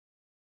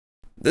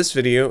This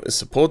video is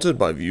supported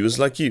by viewers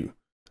like you.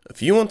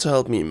 If you want to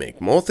help me make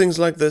more things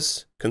like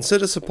this,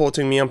 consider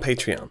supporting me on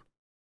Patreon.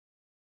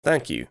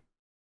 Thank you.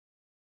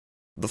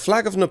 The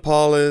flag of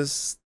Nepal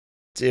is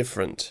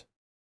different.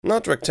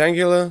 Not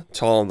rectangular,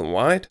 tall and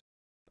wide.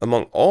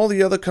 Among all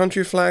the other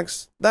country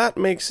flags, that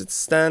makes it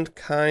stand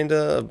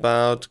kinda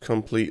about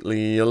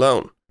completely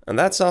alone. And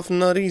that's often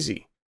not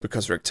easy,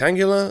 because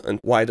rectangular and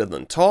wider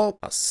than tall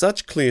are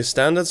such clear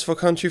standards for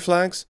country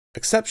flags.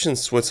 Exceptions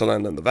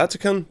Switzerland and the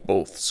Vatican,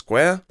 both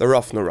square, there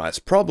often arise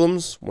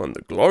problems when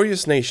the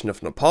glorious nation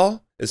of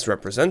Nepal is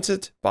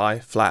represented by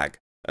flag.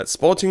 At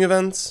sporting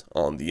events,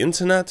 on the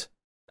internet,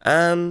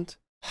 and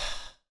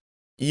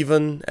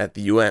even at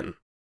the UN.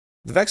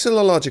 The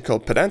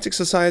Vexillological Pedantic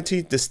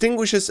Society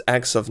distinguishes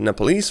acts of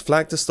Nepalese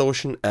flag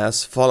distortion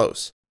as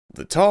follows: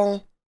 the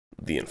tall,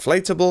 the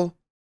inflatable,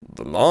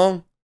 the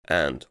long,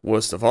 and,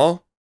 worst of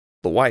all,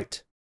 the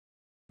white.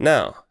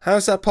 Now, how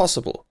is that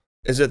possible?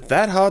 Is it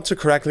that hard to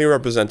correctly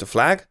represent a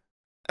flag?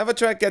 Ever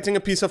tried getting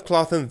a piece of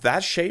cloth in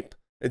that shape?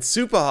 It's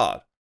super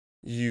hard.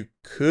 You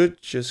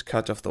could just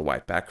cut off the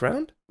white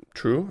background.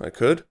 True, I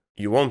could.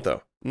 You won't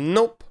though.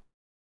 Nope.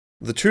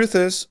 The truth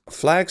is,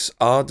 flags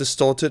are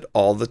distorted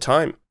all the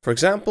time. For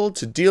example,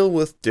 to deal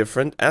with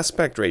different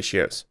aspect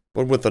ratios.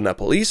 But with the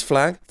Nepalese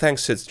flag,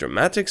 thanks to its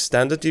dramatic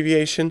standard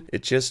deviation,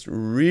 it just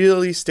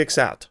really sticks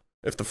out.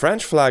 If the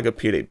French flag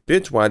appeared a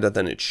bit wider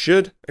than it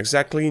should,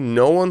 exactly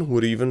no one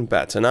would even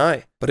bat an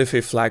eye. But if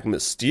a flag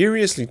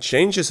mysteriously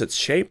changes its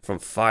shape from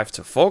 5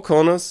 to 4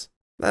 corners,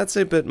 that's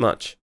a bit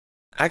much.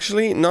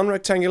 Actually,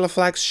 non-rectangular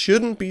flags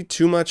shouldn't be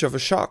too much of a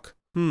shock.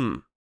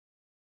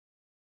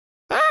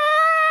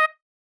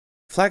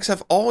 Flags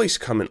have always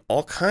come in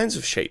all kinds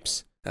of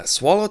shapes. A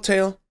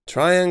swallowtail,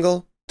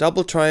 triangle,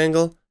 double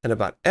triangle, and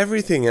about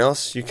everything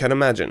else you can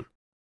imagine.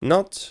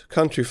 Not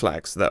country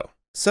flags though.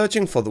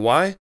 Searching for the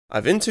why,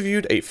 I've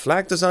interviewed a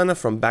flag designer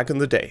from back in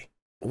the day.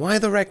 Why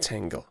the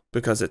rectangle?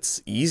 Because it's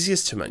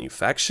easiest to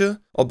manufacture?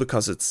 Or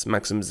because its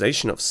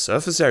maximization of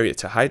surface area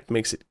to height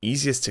makes it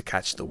easiest to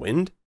catch the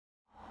wind?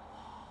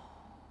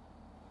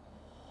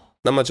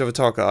 Not much of a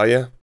talker, are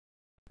you?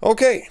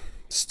 Okay.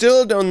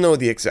 Still don't know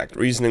the exact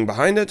reasoning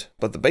behind it,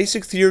 but the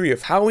basic theory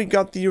of how we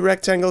got the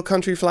rectangle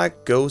country flag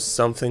goes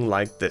something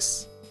like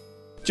this.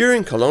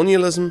 During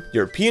colonialism,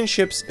 European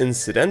ships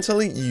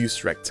incidentally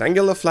used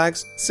rectangular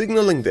flags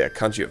signaling their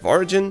country of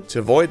origin to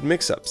avoid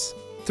mix-ups.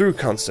 Through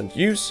constant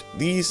use,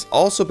 these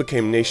also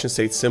became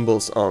nation-state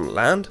symbols on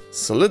land,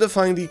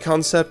 solidifying the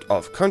concept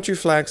of country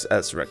flags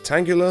as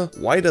rectangular,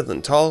 wider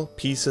than tall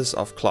pieces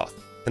of cloth.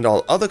 And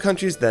all other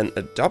countries then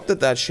adopted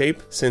that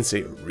shape, since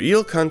a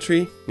real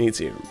country needs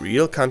a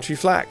real country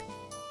flag.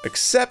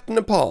 Except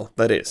Nepal,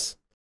 that is.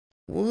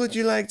 Would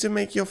you like to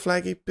make your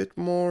flag a bit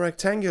more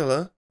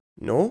rectangular?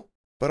 No?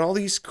 But all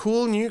these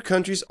cool new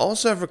countries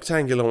also have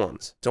rectangular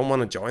ones. Don't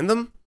want to join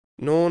them?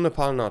 No,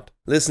 Nepal not.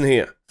 Listen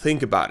here,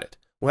 think about it.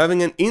 We're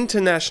having an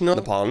international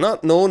Nepal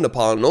not, no,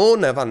 Nepal no,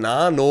 never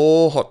na,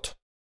 no hot.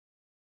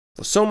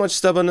 For so much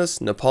stubbornness,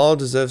 Nepal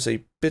deserves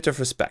a bit of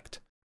respect.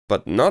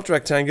 But not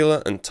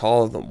rectangular and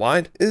taller than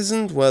wide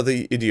isn't where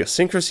the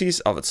idiosyncrasies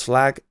of its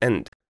flag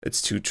end.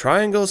 Its two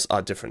triangles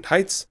are different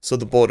heights, so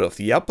the border of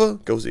the upper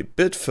goes a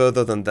bit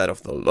further than that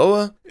of the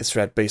lower. Its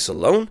red base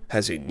alone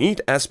has a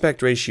neat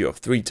aspect ratio of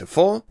 3 to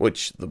 4,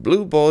 which the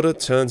blue border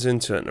turns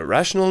into an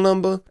irrational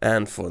number,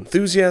 and for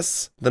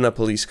enthusiasts, the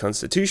Nepalese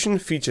constitution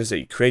features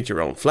a create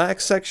your own flag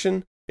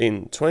section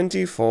in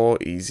 24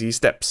 easy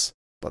steps.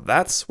 But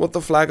that's what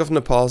the flag of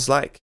Nepal's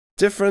like.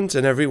 Different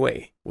in every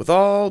way, with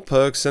all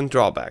perks and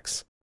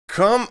drawbacks.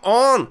 Come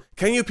on!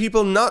 Can you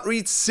people not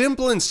read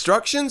simple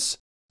instructions?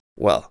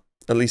 Well,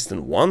 at least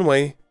in one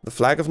way, the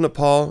flag of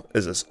Nepal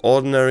is as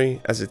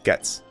ordinary as it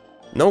gets.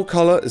 No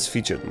color is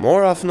featured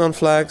more often on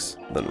flags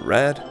than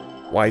red,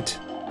 white,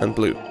 and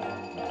blue.